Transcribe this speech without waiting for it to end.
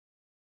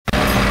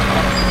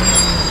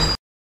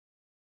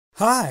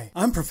Hi,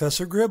 I'm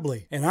Professor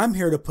Gribbly, and I'm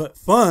here to put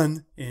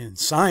fun in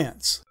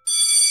science.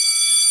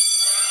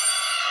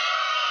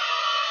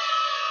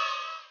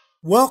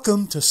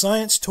 Welcome to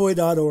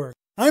sciencetoy.org.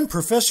 I'm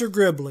Professor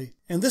Gribbly,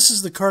 and this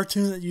is the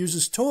cartoon that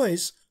uses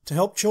toys to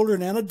help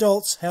children and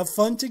adults have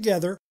fun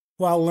together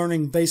while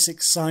learning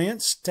basic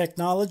science,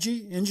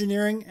 technology,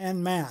 engineering,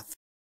 and math.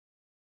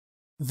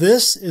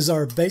 This is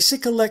our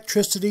Basic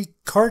Electricity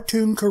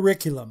Cartoon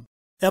Curriculum,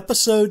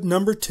 episode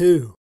number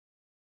 2.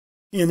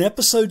 In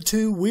episode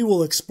 2, we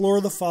will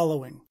explore the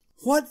following.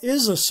 What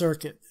is a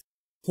circuit?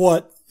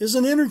 What is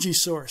an energy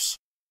source?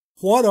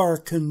 What are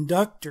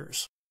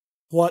conductors?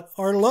 What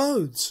are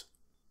loads?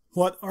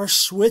 What are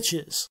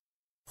switches?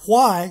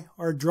 Why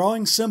are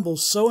drawing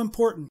symbols so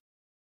important?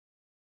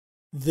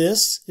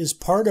 This is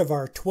part of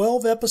our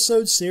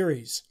 12-episode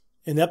series.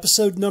 In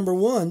episode number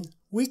 1,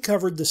 we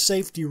covered the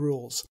safety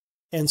rules.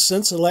 And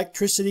since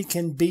electricity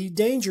can be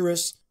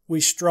dangerous, we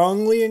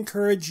strongly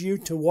encourage you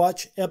to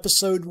watch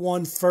episode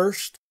 1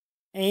 first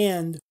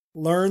and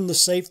learn the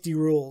safety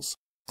rules.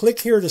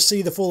 Click here to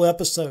see the full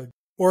episode,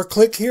 or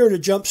click here to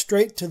jump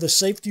straight to the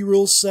safety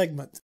rules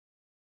segment.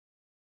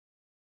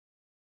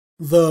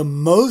 The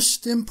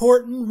most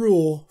important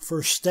rule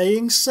for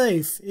staying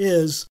safe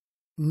is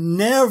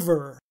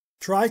never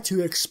try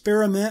to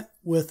experiment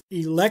with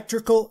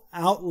electrical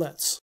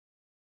outlets.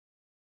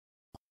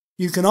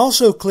 You can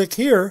also click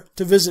here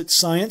to visit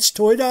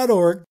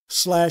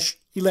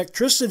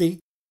sciencetoy.org/electricity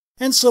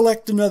and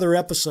select another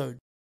episode.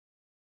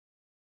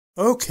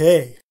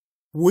 Okay,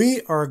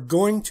 we are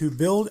going to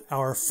build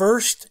our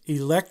first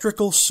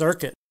electrical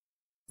circuit.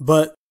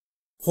 But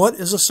what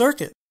is a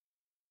circuit?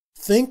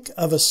 Think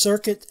of a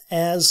circuit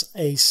as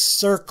a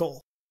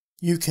circle.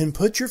 You can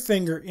put your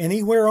finger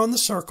anywhere on the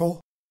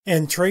circle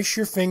and trace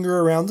your finger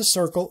around the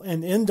circle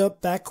and end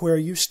up back where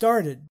you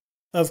started.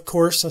 Of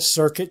course, a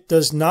circuit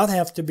does not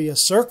have to be a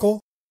circle.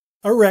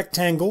 A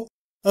rectangle,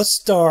 a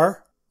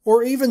star,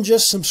 or even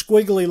just some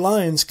squiggly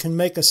lines can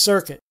make a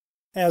circuit.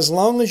 As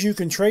long as you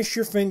can trace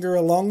your finger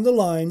along the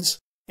lines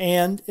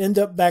and end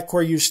up back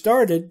where you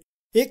started,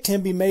 it can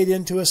be made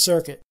into a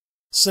circuit.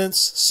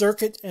 Since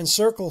circuit and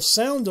circle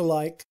sound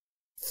alike,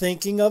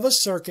 thinking of a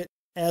circuit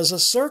as a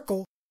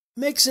circle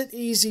makes it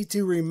easy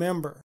to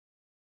remember.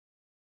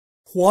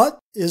 What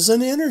is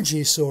an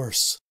energy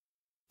source?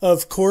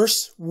 Of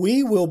course,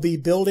 we will be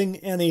building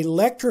an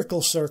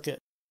electrical circuit,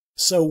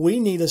 so we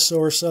need a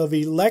source of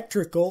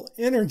electrical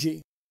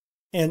energy.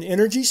 An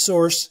energy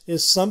source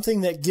is something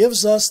that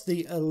gives us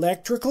the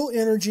electrical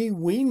energy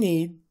we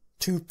need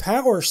to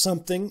power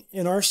something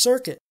in our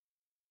circuit.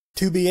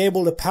 To be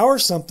able to power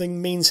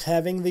something means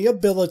having the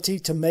ability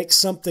to make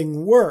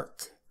something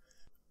work.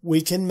 We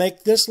can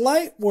make this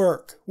light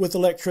work with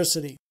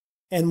electricity,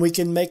 and we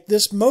can make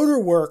this motor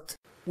work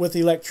with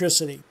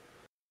electricity.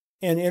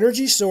 An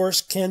energy source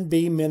can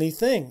be many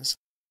things.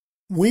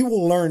 We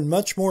will learn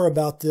much more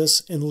about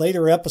this in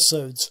later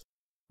episodes,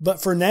 but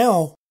for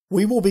now,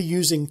 we will be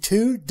using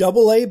 2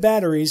 AA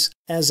batteries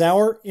as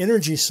our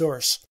energy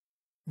source.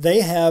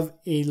 They have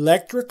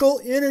electrical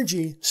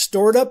energy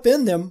stored up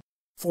in them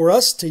for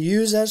us to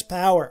use as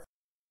power.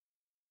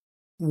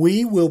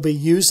 We will be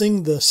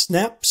using the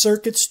Snap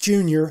Circuits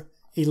Jr.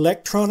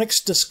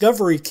 Electronics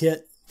Discovery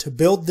Kit to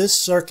build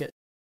this circuit.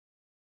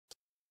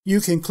 You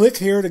can click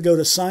here to go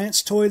to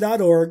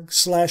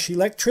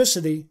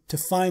sciencetoy.org/electricity to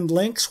find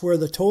links where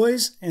the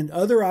toys and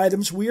other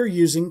items we are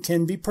using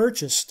can be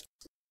purchased.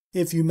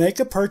 If you make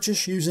a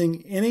purchase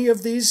using any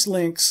of these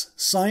links,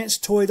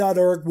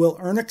 sciencetoy.org will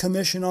earn a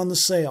commission on the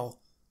sale.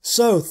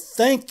 So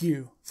thank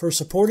you for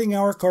supporting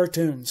our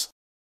cartoons.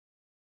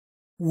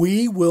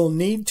 We will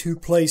need to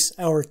place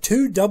our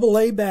 2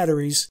 AA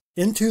batteries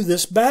into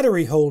this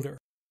battery holder.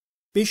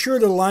 Be sure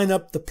to line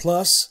up the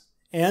plus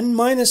and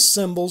minus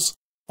symbols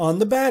on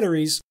the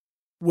batteries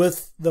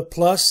with the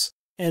plus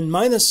and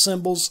minus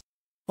symbols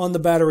on the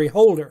battery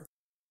holder.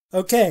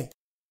 Okay,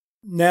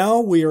 now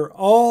we are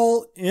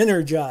all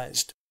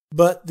energized,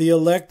 but the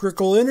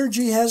electrical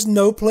energy has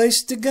no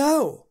place to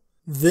go.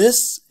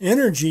 This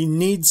energy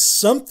needs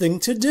something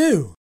to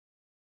do.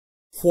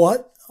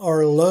 What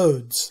are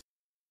loads?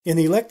 In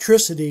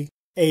electricity,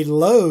 a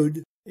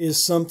load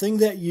is something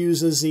that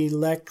uses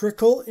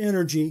electrical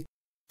energy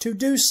to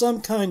do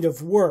some kind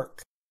of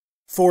work.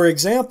 For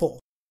example,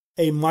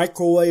 a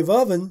microwave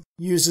oven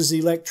uses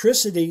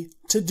electricity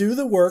to do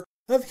the work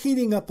of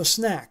heating up a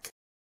snack.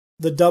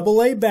 The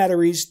AA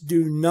batteries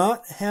do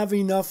not have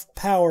enough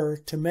power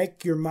to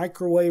make your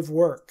microwave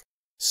work.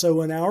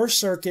 So in our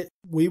circuit,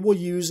 we will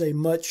use a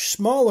much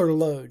smaller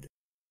load,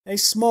 a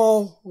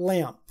small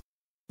lamp.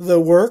 The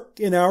work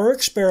in our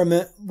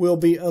experiment will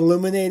be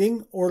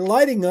illuminating or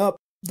lighting up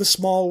the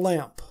small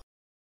lamp.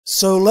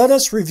 So let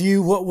us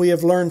review what we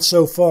have learned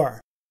so far.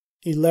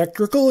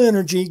 Electrical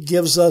energy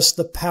gives us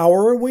the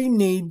power we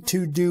need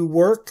to do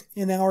work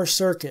in our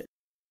circuit.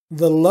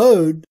 The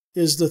load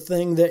is the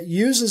thing that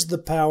uses the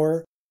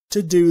power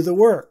to do the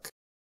work.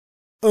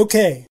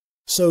 Okay,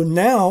 so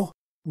now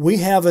we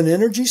have an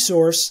energy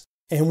source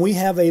and we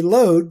have a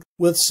load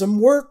with some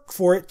work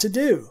for it to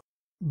do.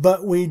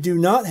 but we do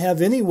not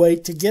have any way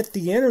to get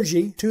the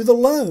energy to the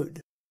load.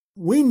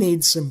 We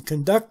need some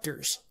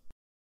conductors.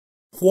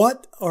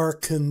 What are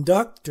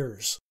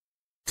conductors?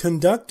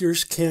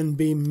 Conductors can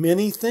be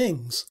many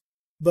things,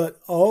 but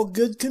all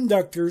good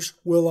conductors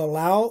will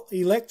allow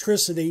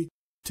electricity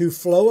to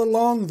flow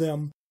along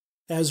them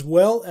as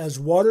well as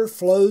water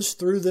flows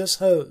through this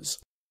hose.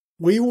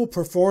 We will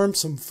perform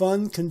some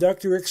fun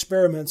conductor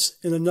experiments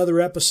in another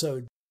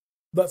episode,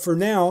 but for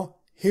now,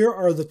 here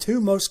are the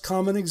two most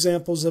common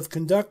examples of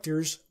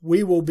conductors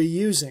we will be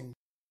using.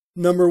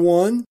 Number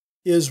 1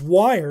 is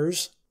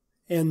wires,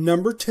 and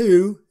number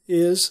 2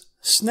 is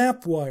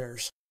snap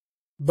wires.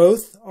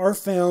 Both are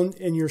found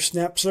in your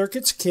Snap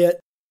Circuits kit,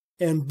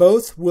 and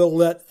both will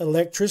let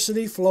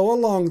electricity flow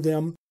along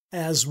them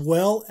as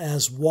well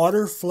as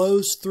water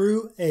flows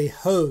through a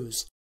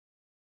hose.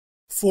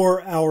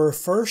 For our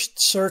first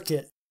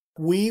circuit,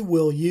 we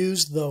will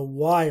use the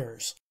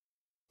wires.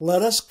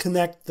 Let us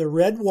connect the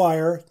red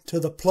wire to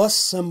the plus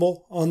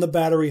symbol on the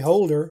battery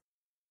holder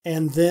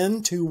and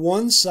then to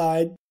one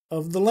side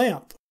of the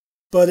lamp.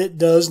 But it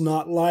does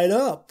not light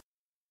up.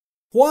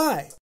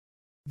 Why?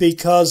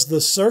 Because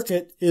the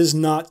circuit is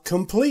not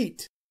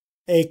complete.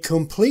 A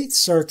complete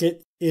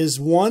circuit is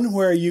one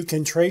where you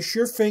can trace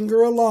your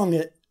finger along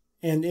it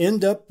and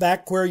end up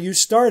back where you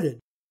started.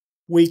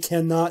 We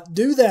cannot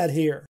do that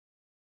here.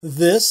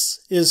 This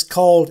is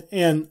called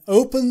an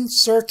open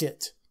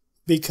circuit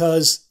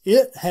because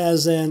it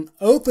has an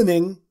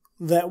opening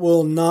that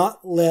will not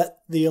let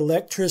the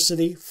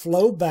electricity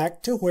flow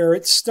back to where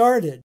it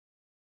started.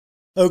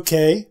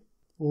 Okay,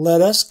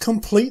 let us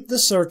complete the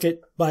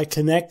circuit by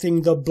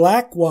connecting the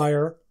black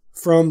wire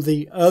from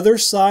the other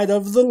side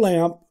of the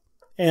lamp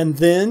and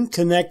then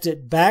connect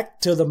it back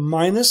to the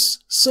minus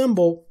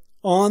symbol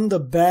on the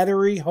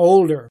battery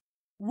holder.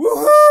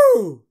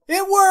 Woohoo!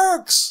 It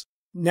works!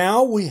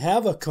 Now we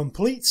have a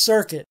complete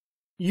circuit.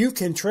 You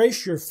can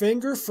trace your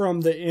finger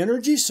from the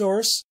energy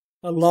source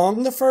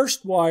along the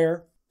first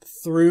wire,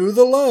 through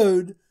the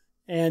load,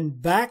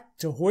 and back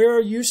to where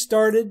you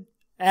started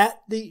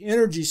at the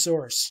energy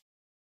source.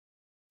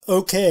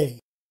 Okay,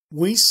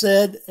 we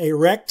said a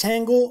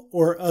rectangle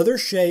or other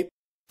shape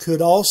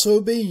could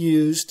also be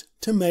used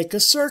to make a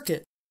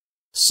circuit.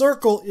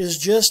 Circle is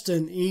just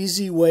an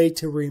easy way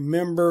to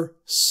remember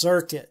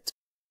circuit.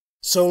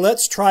 So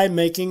let's try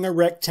making a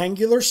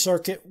rectangular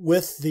circuit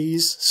with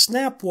these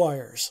snap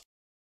wires.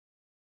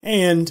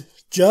 And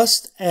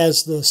just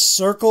as the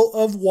circle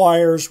of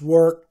wires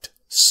worked,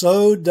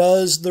 so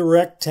does the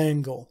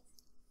rectangle.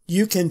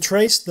 You can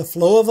trace the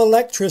flow of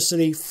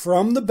electricity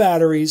from the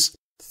batteries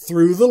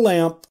through the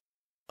lamp,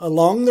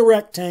 along the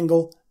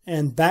rectangle,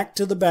 and back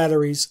to the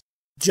batteries,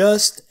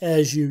 just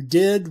as you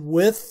did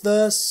with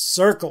the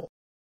circle.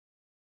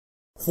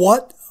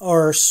 What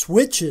are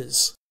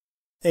switches?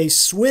 A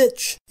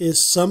switch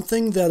is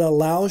something that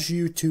allows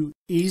you to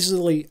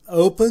easily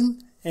open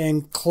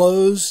and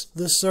close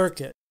the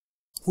circuit,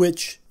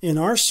 which in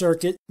our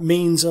circuit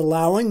means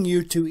allowing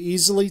you to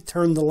easily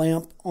turn the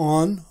lamp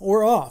on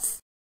or off.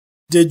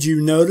 Did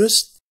you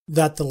notice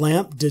that the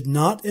lamp did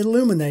not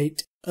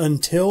illuminate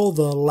until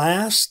the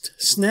last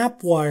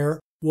snap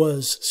wire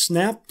was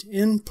snapped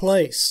in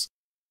place?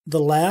 The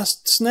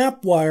last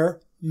snap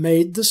wire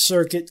made the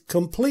circuit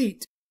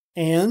complete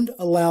and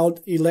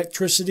allowed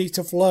electricity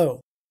to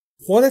flow.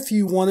 What if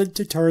you wanted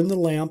to turn the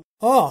lamp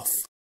off?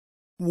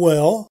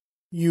 Well,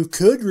 you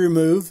could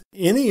remove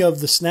any of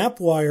the snap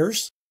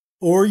wires,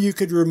 or you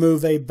could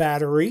remove a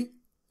battery.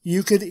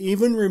 You could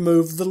even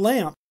remove the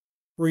lamp.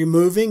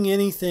 Removing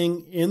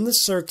anything in the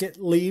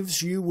circuit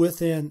leaves you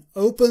with an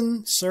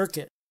open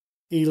circuit.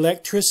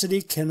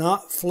 Electricity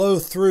cannot flow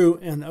through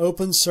an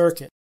open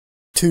circuit.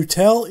 To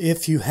tell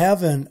if you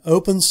have an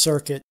open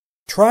circuit,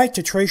 try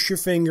to trace your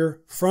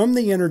finger from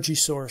the energy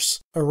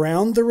source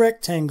around the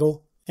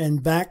rectangle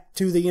and back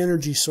to the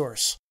energy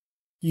source.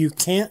 You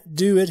can't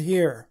do it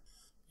here.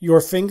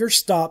 Your finger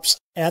stops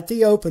at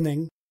the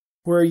opening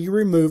where you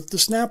removed the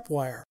snap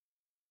wire.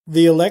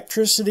 The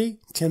electricity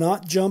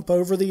cannot jump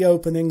over the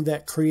opening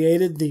that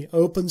created the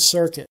open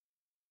circuit.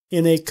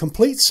 In a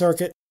complete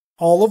circuit,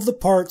 all of the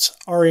parts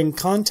are in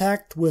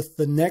contact with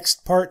the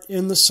next part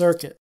in the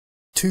circuit.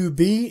 To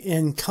be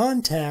in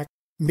contact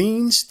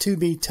means to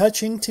be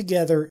touching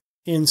together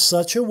in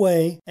such a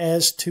way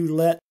as to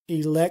let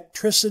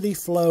electricity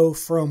flow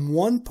from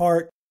one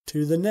part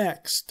to the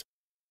next.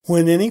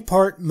 When any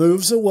part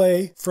moves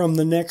away from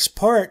the next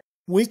part,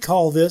 we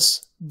call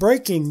this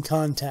breaking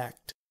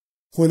contact.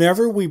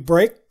 Whenever we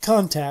break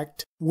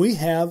contact, we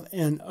have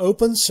an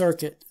open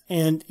circuit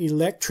and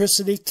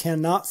electricity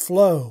cannot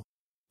flow.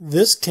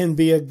 This can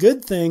be a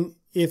good thing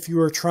if you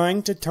are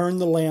trying to turn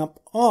the lamp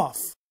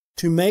off.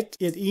 To make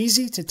it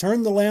easy to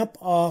turn the lamp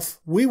off,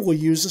 we will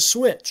use a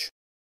switch.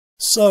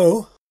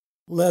 So,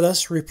 let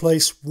us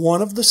replace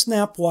one of the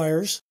snap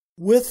wires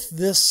with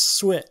this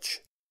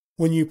switch.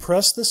 When you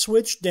press the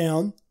switch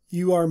down,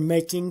 you are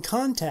making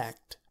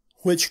contact,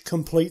 which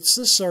completes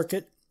the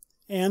circuit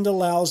and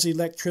allows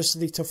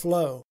electricity to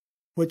flow,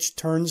 which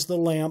turns the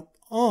lamp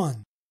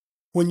on.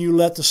 When you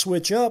let the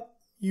switch up,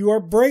 you are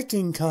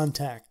breaking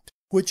contact,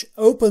 which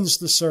opens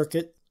the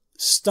circuit,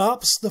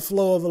 stops the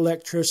flow of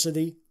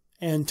electricity,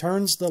 and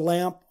turns the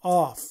lamp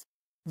off.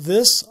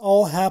 This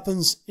all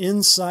happens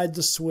inside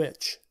the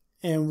switch,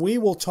 and we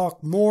will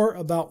talk more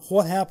about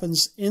what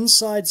happens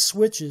inside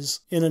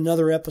switches in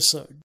another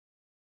episode.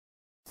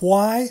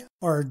 Why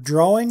are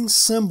drawing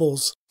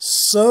symbols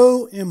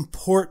so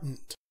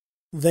important?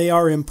 They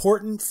are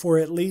important for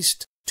at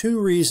least two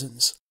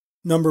reasons.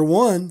 Number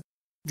one,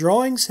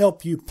 drawings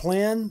help you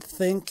plan,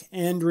 think,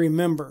 and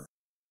remember.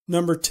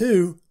 Number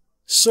two,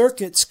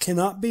 circuits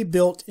cannot be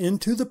built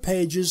into the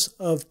pages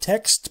of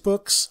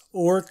textbooks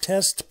or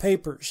test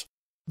papers,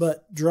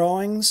 but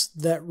drawings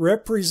that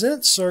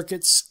represent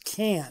circuits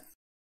can.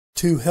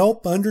 To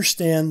help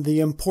understand the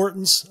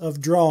importance of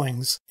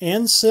drawings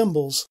and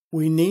symbols,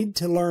 we need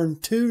to learn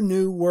two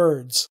new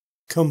words,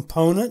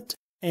 component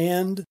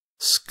and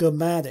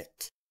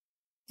schematic.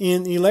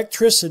 In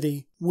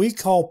electricity, we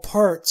call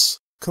parts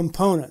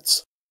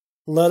components.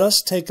 Let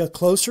us take a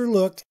closer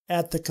look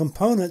at the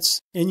components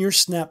in your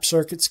Snap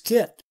Circuits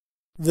kit.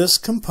 This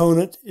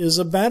component is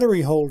a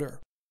battery holder.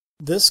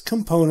 This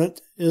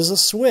component is a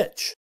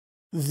switch.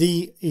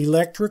 The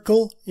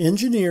electrical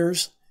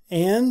engineers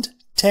and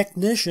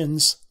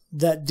technicians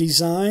that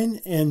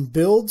design and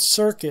build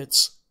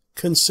circuits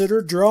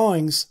consider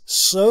drawings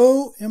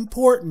so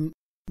important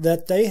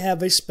that they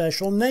have a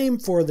special name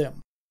for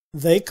them.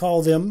 They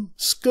call them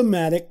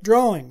schematic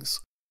drawings.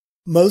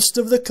 Most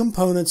of the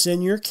components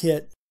in your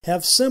kit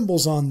have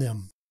symbols on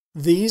them.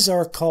 These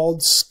are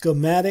called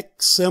schematic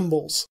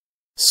symbols.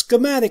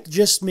 Schematic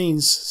just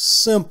means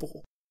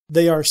simple.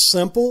 They are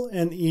simple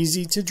and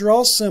easy to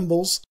draw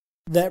symbols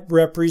that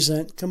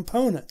represent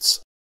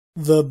components.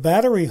 The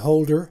battery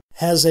holder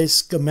has a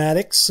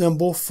schematic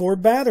symbol for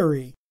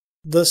battery.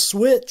 The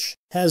switch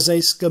has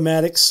a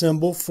schematic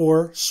symbol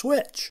for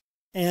switch.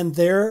 And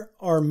there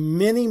are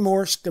many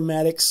more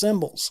schematic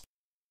symbols.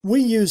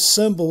 We use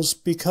symbols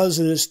because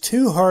it is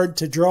too hard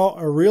to draw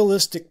a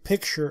realistic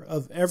picture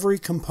of every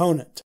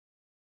component.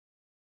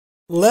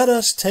 Let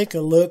us take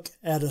a look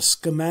at a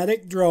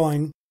schematic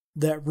drawing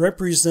that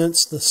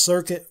represents the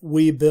circuit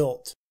we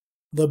built.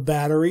 The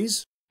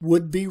batteries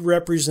would be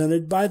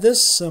represented by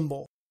this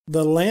symbol.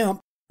 The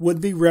lamp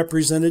would be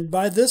represented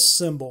by this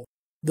symbol.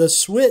 The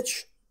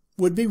switch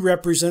would be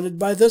represented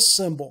by this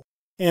symbol.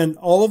 And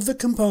all of the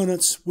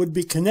components would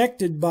be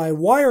connected by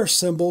wire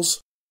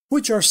symbols,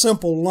 which are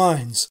simple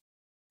lines.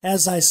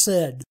 As I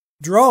said,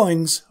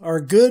 drawings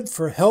are good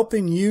for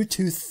helping you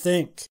to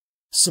think.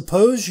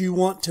 Suppose you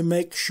want to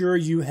make sure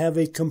you have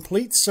a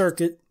complete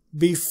circuit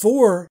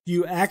before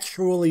you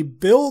actually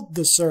build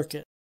the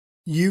circuit.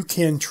 You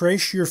can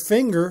trace your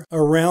finger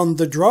around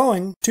the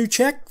drawing to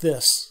check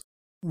this.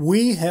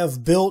 We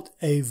have built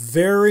a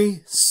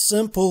very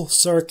simple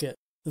circuit.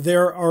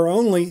 There are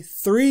only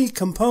 3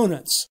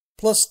 components,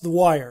 plus the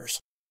wires.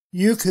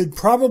 You could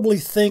probably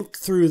think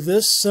through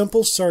this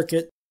simple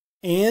circuit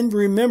and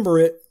remember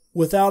it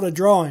without a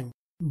drawing.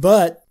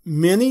 But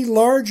many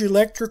large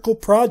electrical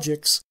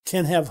projects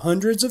can have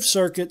hundreds of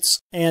circuits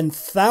and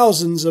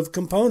thousands of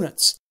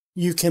components.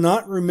 You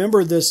cannot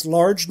remember this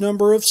large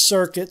number of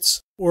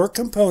circuits or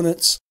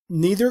components,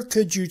 neither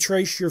could you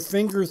trace your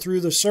finger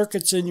through the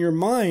circuits in your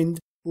mind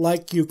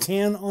like you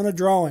can on a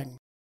drawing.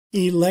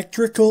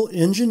 Electrical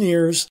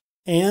engineers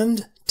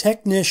and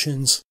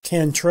technicians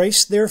can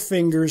trace their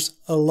fingers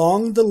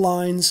along the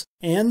lines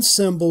and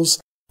symbols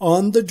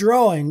on the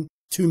drawing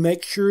to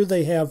make sure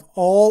they have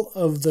all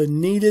of the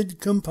needed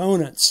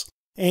components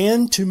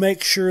and to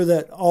make sure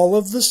that all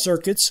of the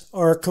circuits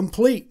are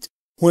complete.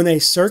 When a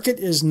circuit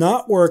is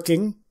not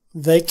working,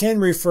 they can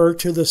refer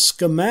to the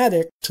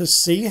schematic to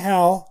see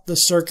how the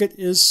circuit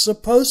is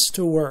supposed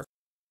to work.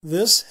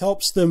 This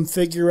helps them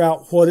figure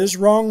out what is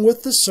wrong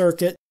with the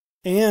circuit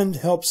and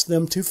helps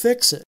them to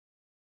fix it.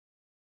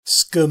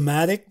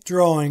 Schematic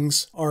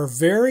drawings are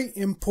very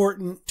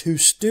important to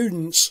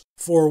students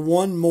for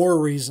one more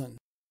reason.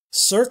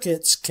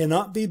 Circuits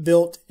cannot be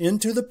built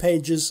into the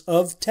pages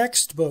of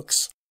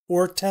textbooks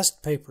or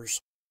test papers,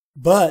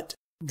 but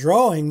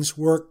drawings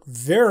work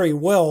very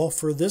well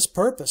for this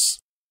purpose.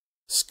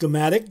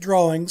 Schematic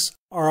drawings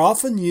are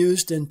often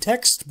used in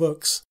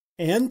textbooks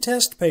and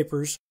test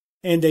papers,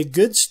 and a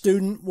good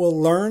student will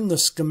learn the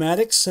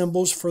schematic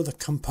symbols for the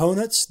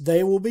components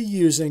they will be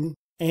using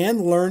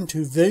and learn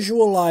to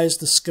visualize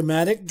the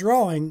schematic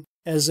drawing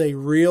as a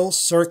real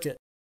circuit.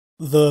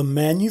 The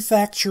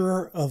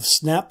manufacturer of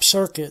Snap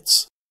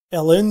Circuits,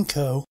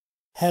 Elenco,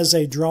 has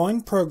a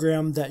drawing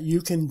program that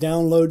you can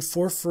download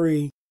for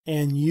free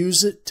and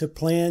use it to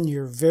plan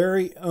your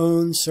very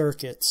own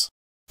circuits.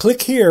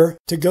 Click here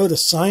to go to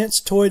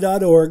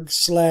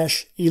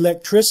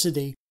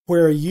sciencetoy.org/electricity,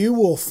 where you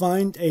will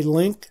find a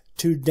link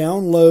to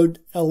download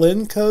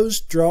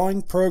Elenco's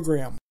drawing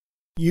program.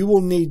 You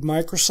will need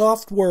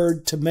Microsoft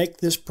Word to make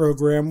this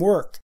program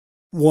work.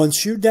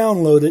 Once you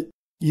download it,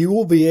 you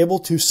will be able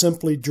to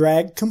simply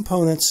drag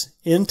components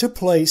into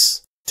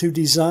place to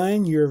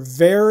design your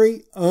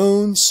very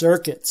own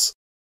circuits.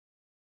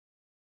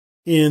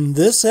 In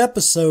this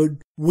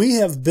episode, we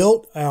have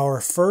built our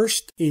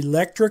first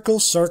electrical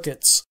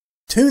circuits.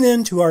 Tune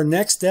in to our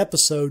next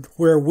episode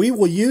where we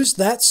will use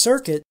that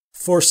circuit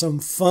for some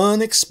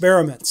fun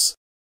experiments.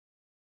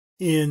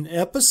 In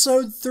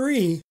episode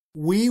 3,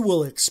 we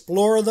will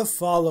explore the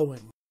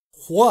following.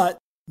 What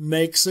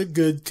makes a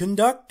good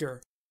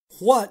conductor?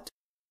 What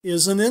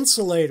is an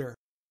insulator?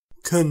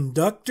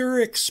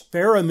 Conductor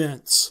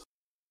experiments.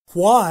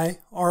 Why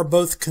are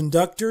both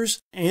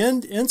conductors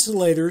and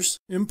insulators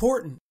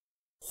important?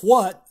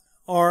 What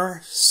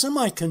are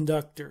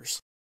semiconductors?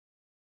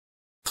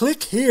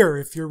 Click here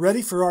if you're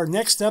ready for our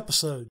next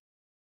episode.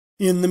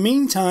 In the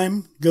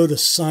meantime, go to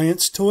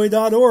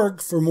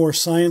sciencetoy.org for more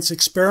science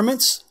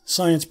experiments,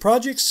 science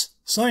projects,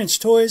 science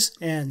toys,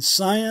 and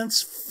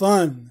science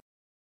fun.